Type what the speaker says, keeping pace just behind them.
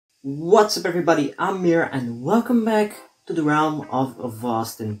What's up everybody, I'm Mear and welcome back to the realm of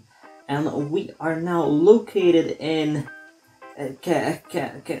Vasten. And we are now located in Canhoa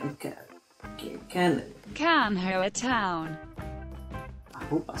town. I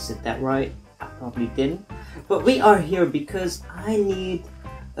hope I said that right, I probably didn't. But we are here because I need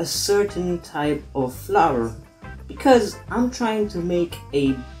a certain type of flower. Because I'm trying to make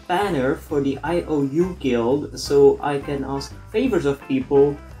a banner for the IOU Guild so I can ask favors of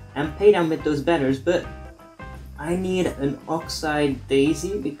people and pay them with those banners, but I need an oxide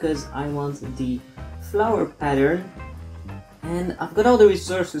daisy because I want the flower pattern, and I've got all the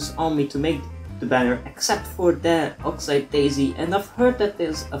resources on me to make the banner except for that oxide daisy. And I've heard that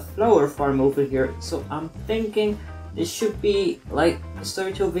there's a flower farm over here, so I'm thinking this should be like a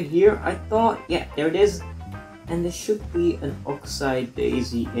storage over here. I thought, yeah, there it is, and there should be an oxide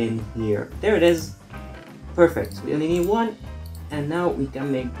daisy in here. There it is. Perfect. We only need one. And now we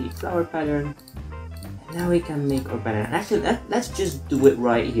can make the flower pattern. And now we can make our banner. And actually, let's just do it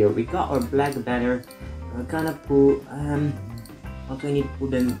right here. We got our black banner. We're gonna put what do I need to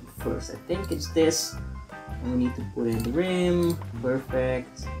put in first? I think it's this. And we need to put in the rim.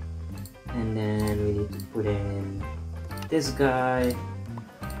 Perfect. And then we need to put in this guy.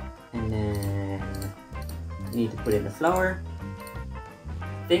 And then we need to put in the flower.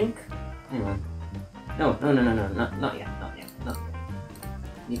 I think. Hang on. No, not yet.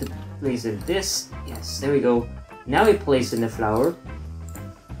 Need to place in this. Yes, there we go. Now we place in the flower.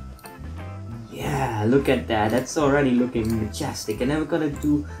 Yeah, look at that. That's already looking majestic. And then we're gonna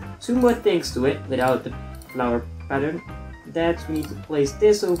do two more things to it without the flower pattern. That we need to place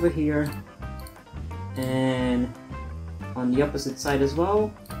this over here and on the opposite side as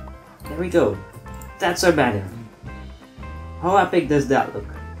well. There we go. That's our banner. How epic does that look?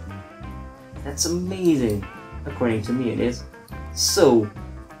 That's amazing. According to me, it is. So,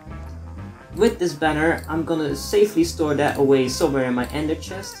 with this banner, I'm gonna safely store that away somewhere in my ender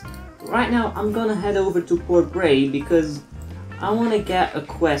chest. Right now, I'm gonna head over to Port Bray because I wanna get a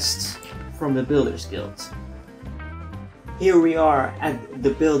quest from the Builders Guild. Here we are at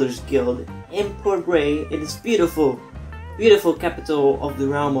the Builders Guild in Port Bray. It is beautiful, beautiful capital of the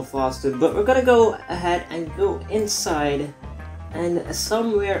realm of Vasten. But we're gonna go ahead and go inside, and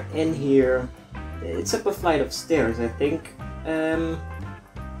somewhere in here, it's up a flight of stairs, I think.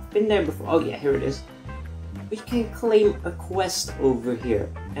 Been there before. Oh yeah, here it is. We can claim a quest over here,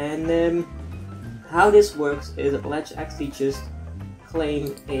 and how this works is let's actually just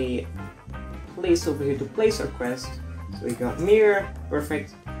claim a place over here to place our quest. So we got mirror,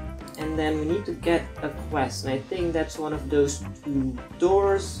 perfect, and then we need to get a quest, and I think that's one of those two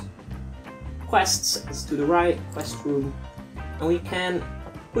doors. Quests is to the right, quest room, and we can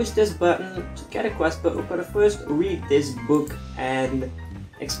push this button to get a quest, but we're gonna first read this book and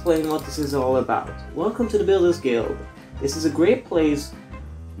explain what this is all about. Welcome to the Builders Guild. This is a great place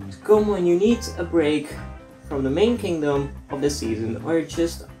to come when you need a break from the main kingdom of the season, or you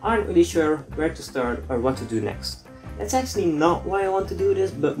just aren't really sure where to start or what to do next. That's actually not why I want to do this,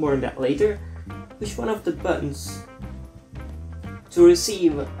 but more on that later. Push one of the buttons to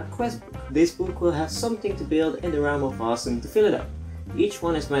receive a quest book. This book will have something to build in the realm of Vasten to fill it up. Each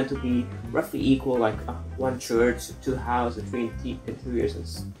one is meant to be roughly equal, like one church, two houses, 3 interiors and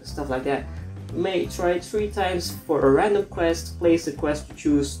stuff like that. You may try it 3 times for a random quest. Place the quest you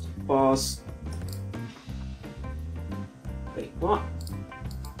choose to pause. Wait, what?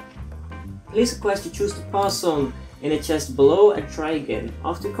 Place a quest you choose to pass on in a chest below and try again.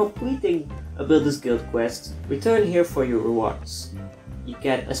 After completing a Builders Guild quest, return here for your rewards. You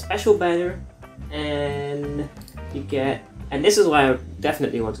get a special banner, and you get, and this is why I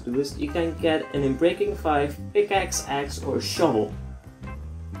definitely want to do this, you can get an Unbreaking 5 pickaxe, axe, or shovel.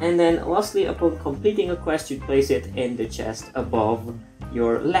 And then lastly, upon completing a quest, you place it in the chest above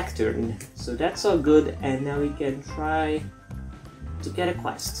your lectern. So that's all good, and now we can try to get a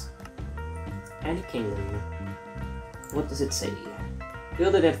quest. Any kingdom. What does it say here?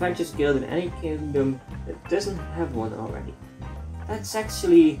 Build an Adventures Guild in any kingdom that doesn't have one already. That's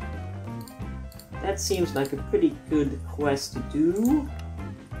actually... that seems like a pretty good quest to do.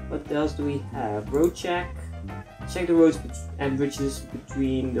 What else do we have? Road check. Check the roads and bridges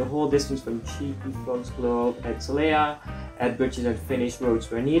between the whole distance from Cheeky, Foxxie and Seiaeka. Add bridges and finish roads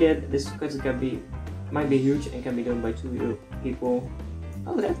where needed. This quest might be huge and can be done by 2 people.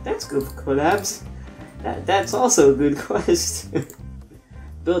 Oh, that's good for collabs. That's also a good quest.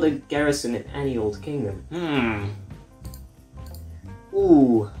 Build a garrison in any old kingdom.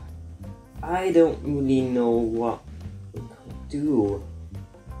 Ooh. I don't really know what to do.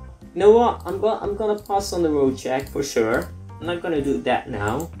 You know what? I'm gonna pass on the road check for sure. I'm not gonna do that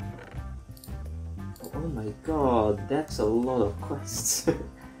now. Oh my god, that's a lot of quests.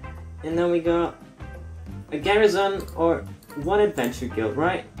 And then we got a garrison or one adventure guild,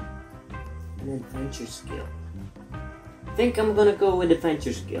 right? An adventures guild. I think I'm gonna go with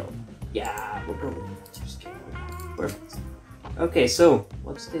adventures guild. Yeah, we'll go with adventures guild. Perfect. Okay, so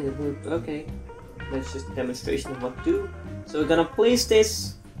what's the okay? That's just a demonstration of what to do. So we're gonna place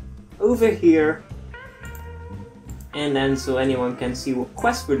this over here, and then so anyone can see what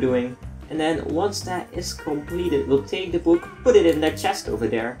quest we're doing. And then once that is completed, we'll take the book, put it in that chest over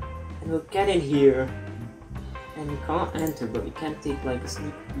there, and we'll get in here. And we can't enter, but we can take like a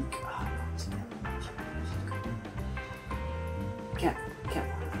sneak peek. Get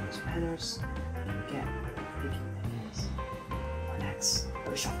one of those banners. Get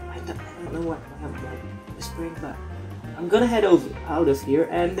I don't know what I'm like whispering, but I'm gonna head out of here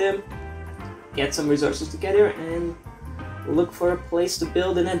and get some resources together and look for a place to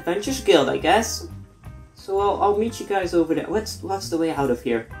build an adventures guild, I guess. So I'll meet you guys over there. What's the way out of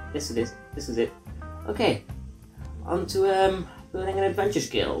here? This is it. Okay, on to building an adventures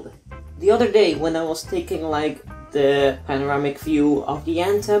guild. The other day when I was taking like the panoramic view of the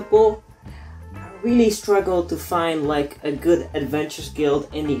End Temple, really struggled to find like a good adventures guild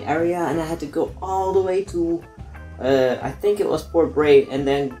in the area, and I had to go all the way to I think it was Port Bray and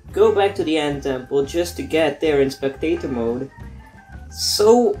then go back to the End Temple just to get there in spectator mode.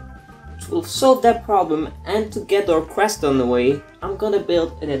 So to solve that problem and to get our quest on the way, I'm gonna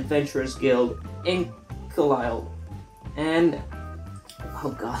build an adventurers guild in Kelael. And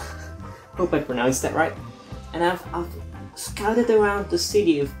oh god, hope I pronounced that right. And I've scouted around the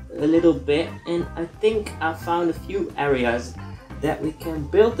city a little bit, and I think I found a few areas that we can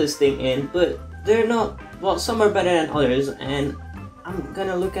build this thing in, but they're not, well, some are better than others, and I'm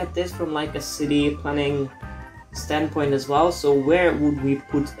gonna look at this from like a city planning standpoint as well. So where would we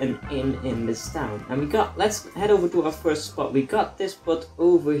put an inn in this town? And let's head over to our first spot. We got this spot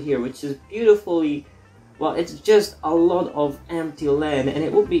over here, which is beautifully, well, it's just a lot of empty land, and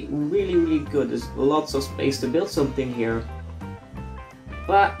it would be really good. There's lots of space to build something here.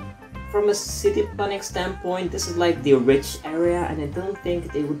 But from a city planning standpoint, this is like the rich area, and I don't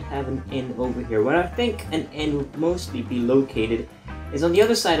think they would have an inn over here. Where I think an inn would mostly be located is on the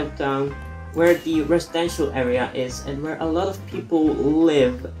other side of town, where the residential area is and where a lot of people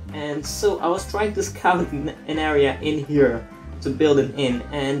live. And so I was trying to scout an area in here to build an inn,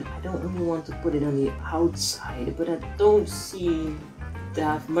 and I don't really want to put it on the outside, but I don't seem to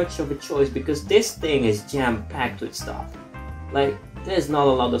have much of a choice because this thing is jam-packed with stuff. Like, there's not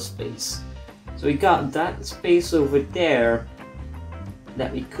a lot of space. So we got that space over there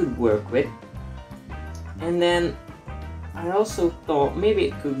that we could work with. And then I also thought maybe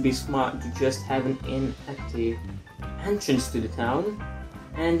it could be smart to just have an inn at the entrance to the town,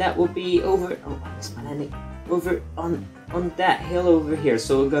 and that would be over, over on that hill over here.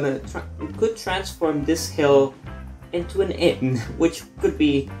 So we could transform this hill into an inn, which could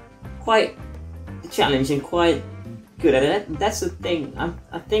be quite challenging, quite good. And that's the thing, I'm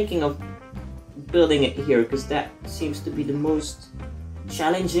thinking of building it here because that seems to be the most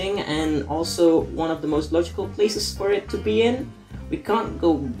challenging and also one of the most logical places for it to be in. We can't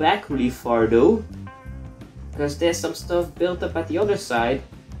go back really far though, because there's some stuff built up at the other side,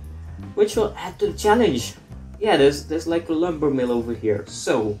 which will add to the challenge. Yeah, there's like a lumber mill over here.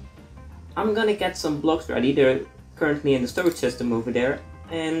 So I'm gonna get some blocks ready. They're currently in the storage system over there,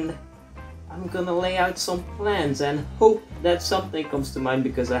 and I'm gonna lay out some plans and hope that something comes to mind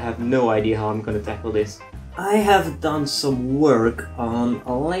because I have no idea how I'm gonna tackle this. I have done some work on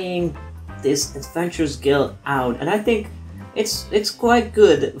laying this adventures guild out, and I think it's quite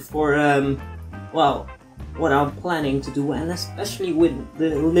good for well, what I'm planning to do, and especially with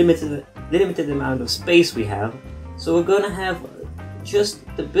the limited amount of space we have. So we're gonna have just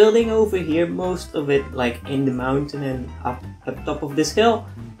the building over here, most of it like in the mountain and up top of this hill.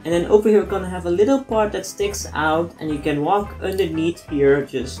 And then over here we're gonna have a little part that sticks out, and you can walk underneath here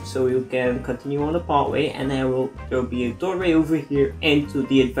just so you can continue on the pathway, and there will be a doorway over here into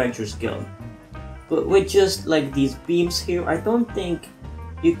the Adventures Guild. But with just like these beams here, I don't think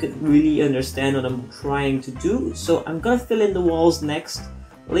you could really understand what I'm trying to do. So I'm gonna fill in the walls next,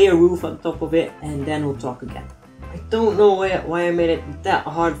 lay a roof on top of it, and then we'll talk again. I don't know why I made it that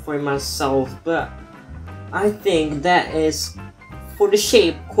hard for myself, but I think that is, for the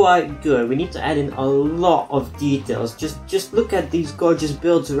shape, quite good. We need to add in a lot of details. Just look at these gorgeous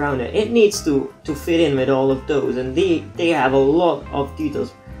builds around it. It needs to fit in with all of those, and they have a lot of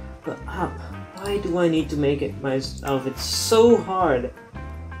details. But why do I need to make it myself? It's so hard.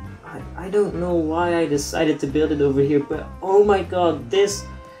 I don't know why I decided to build it over here, but oh my god, this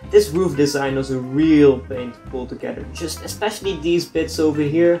this roof design was a real pain to pull together. Just especially these bits over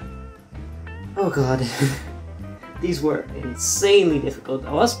here. Oh god. These were insanely difficult.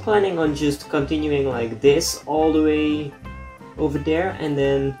 I was planning on just continuing like this all the way over there, and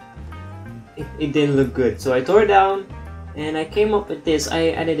then it didn't look good. So I tore it down and I came up with this. I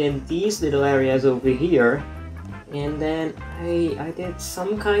added in these little areas over here, and then I did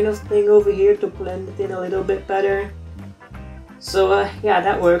some kind of thing over here to blend it in a little bit better. So yeah,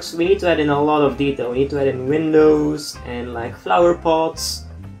 that works. We need to add in a lot of detail. We need to add in windows and like flower pots.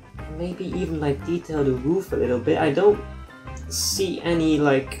 Maybe even like detail the roof a little bit. I don't see any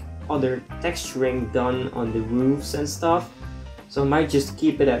like other texturing done on the roofs and stuff, so I might just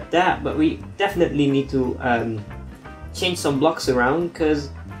keep it at that. But we definitely need to change some blocks around, because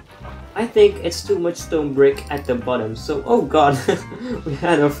I think it's too much stone brick at the bottom. So oh god, we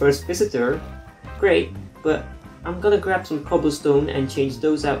had our first visitor. Great, but I'm gonna grab some cobblestone and change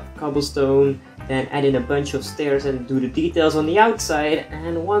those out for cobblestone, then add in a bunch of stairs and do the details on the outside.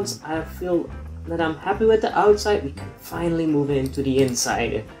 And once I feel that I'm happy with the outside, we can finally move into the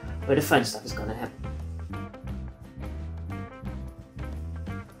inside, where the fun stuff is gonna happen.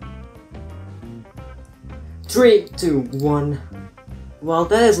 Three, two, one. Well,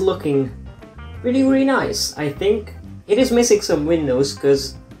 that is looking really nice. I think it is missing some windows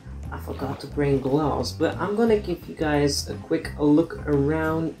because I forgot to bring glass, but I'm gonna give you guys a quick look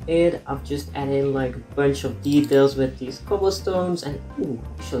around it. I've just added in like a bunch of details with these cobblestones, and ooh,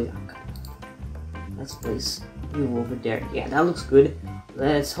 actually, let's place you over there. Yeah, that looks good.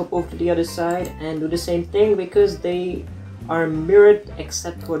 Let's hop over to the other side and do the same thing, because they are mirrored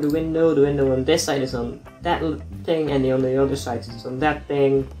except for the window. The window on this side is on that thing, and on the other side is on that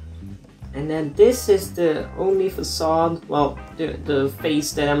thing. And then this is the only facade, well, the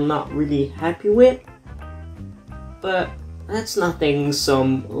face that I'm not really happy with. But that's nothing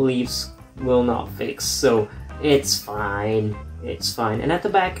some leaves will not fix, so it's fine. It's fine. And at the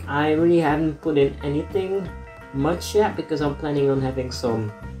back, I really haven't put in anything much yet, because I'm planning on having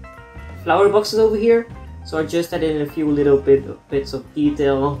some flower boxes over here. So I just added in a few little bits of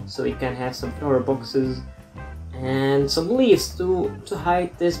detail so we can have some flower boxes. And some leaves to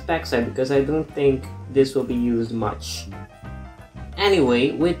hide this backside, because I don't think this will be used much.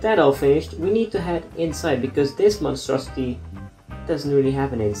 Anyway, with that all finished, we need to head inside, because this monstrosity doesn't really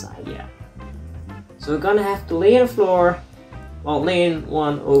have an inside yet. So we're gonna have to lay in a floor, well, lay in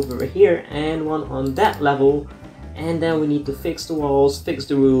one over here and one on that level, and then we need to fix the walls, fix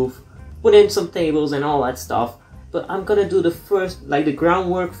the roof, put in some tables and all that stuff. But I'm gonna do the first, like the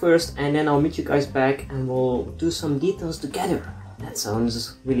groundwork first, and then I'll meet you guys back and we'll do some details together. That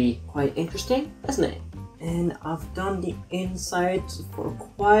sounds really quite interesting, doesn't it? And I've done the inside for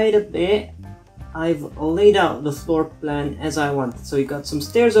quite a bit. I've laid out the floor plan as I want. So you got some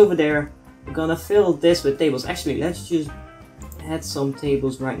stairs over there. We're gonna fill this with tables. Actually, let's just add some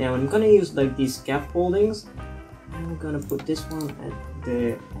tables right now. I'm gonna use like these scaffoldings. And we're gonna put this one at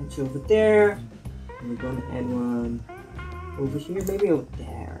the edge over there. And we're gonna add one over here, maybe over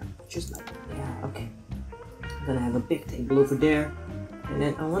there. Just like, yeah, okay. I'm gonna have a big table over there. And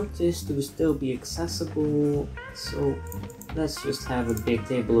then I want this to still be accessible. So let's just have a big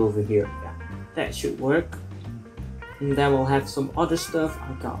table over here. Yeah, that should work. And then we'll have some other stuff.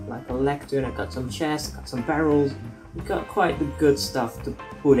 I got like a lectern, I got some chests, I got some barrels. We got quite the good stuff to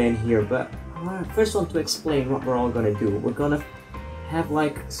put in here. But I first want to explain what we're all gonna do. We're gonna have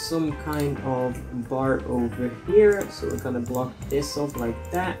like some kind of bar over here, so we're gonna block this off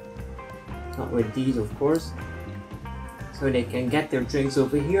like that, not with these of course, so they can get their drinks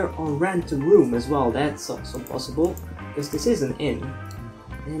over here or rent a room as well. That's also possible, because this is an inn.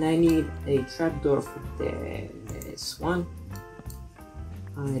 And I need a trapdoor for this one.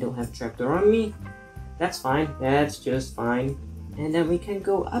 I don't have trapdoor on me. That's fine, that's just fine. And then we can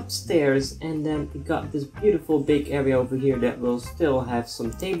go upstairs, and then we got this beautiful big area over here that will still have some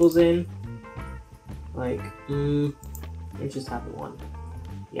tables in. Like, let's just have one.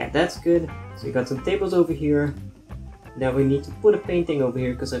 Yeah, that's good. So we got some tables over here. Now we need to put a painting over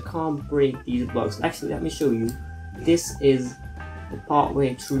here, because I can't break these blocks. Actually, let me show you. This is the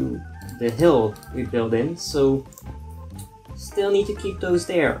pathway through the hill we built in, so still need to keep those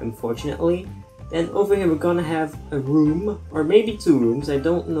there, unfortunately. Then over here we're gonna have a room, or maybe two rooms, I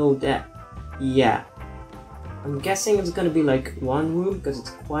don't know that. Yeah, I'm guessing it's gonna be like one room, because it's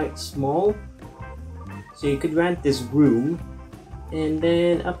quite small. So you could rent this room. And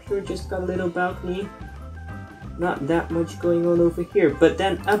then up here just got a little balcony. Not that much going on over here. But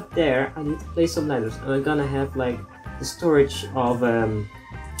then up there I need to place some ladders. And we're gonna have like the storage of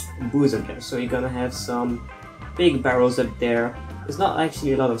booze up there. So you're gonna have some big barrels up there. It's not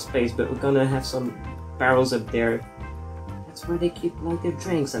actually a lot of space, but we're gonna have some barrels up there. That's where they keep like their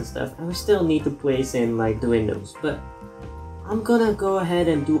drinks and stuff. And we still need to place in like the windows, but I'm gonna go ahead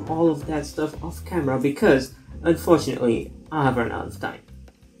and do all of that stuff off camera because unfortunately I have run out of time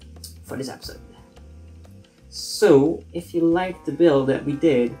for this episode. So if you like the build that we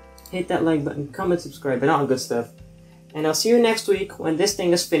did, hit that like button, comment, subscribe, and all good stuff. And I'll see you next week when this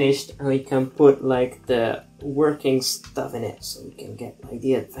thing is finished and we can put like the working stuff in it, so we can get like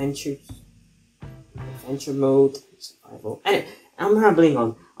the adventure mode, survival. Anyway, I'm rambling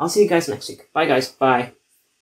on. I'll see you guys next week. Bye guys, bye.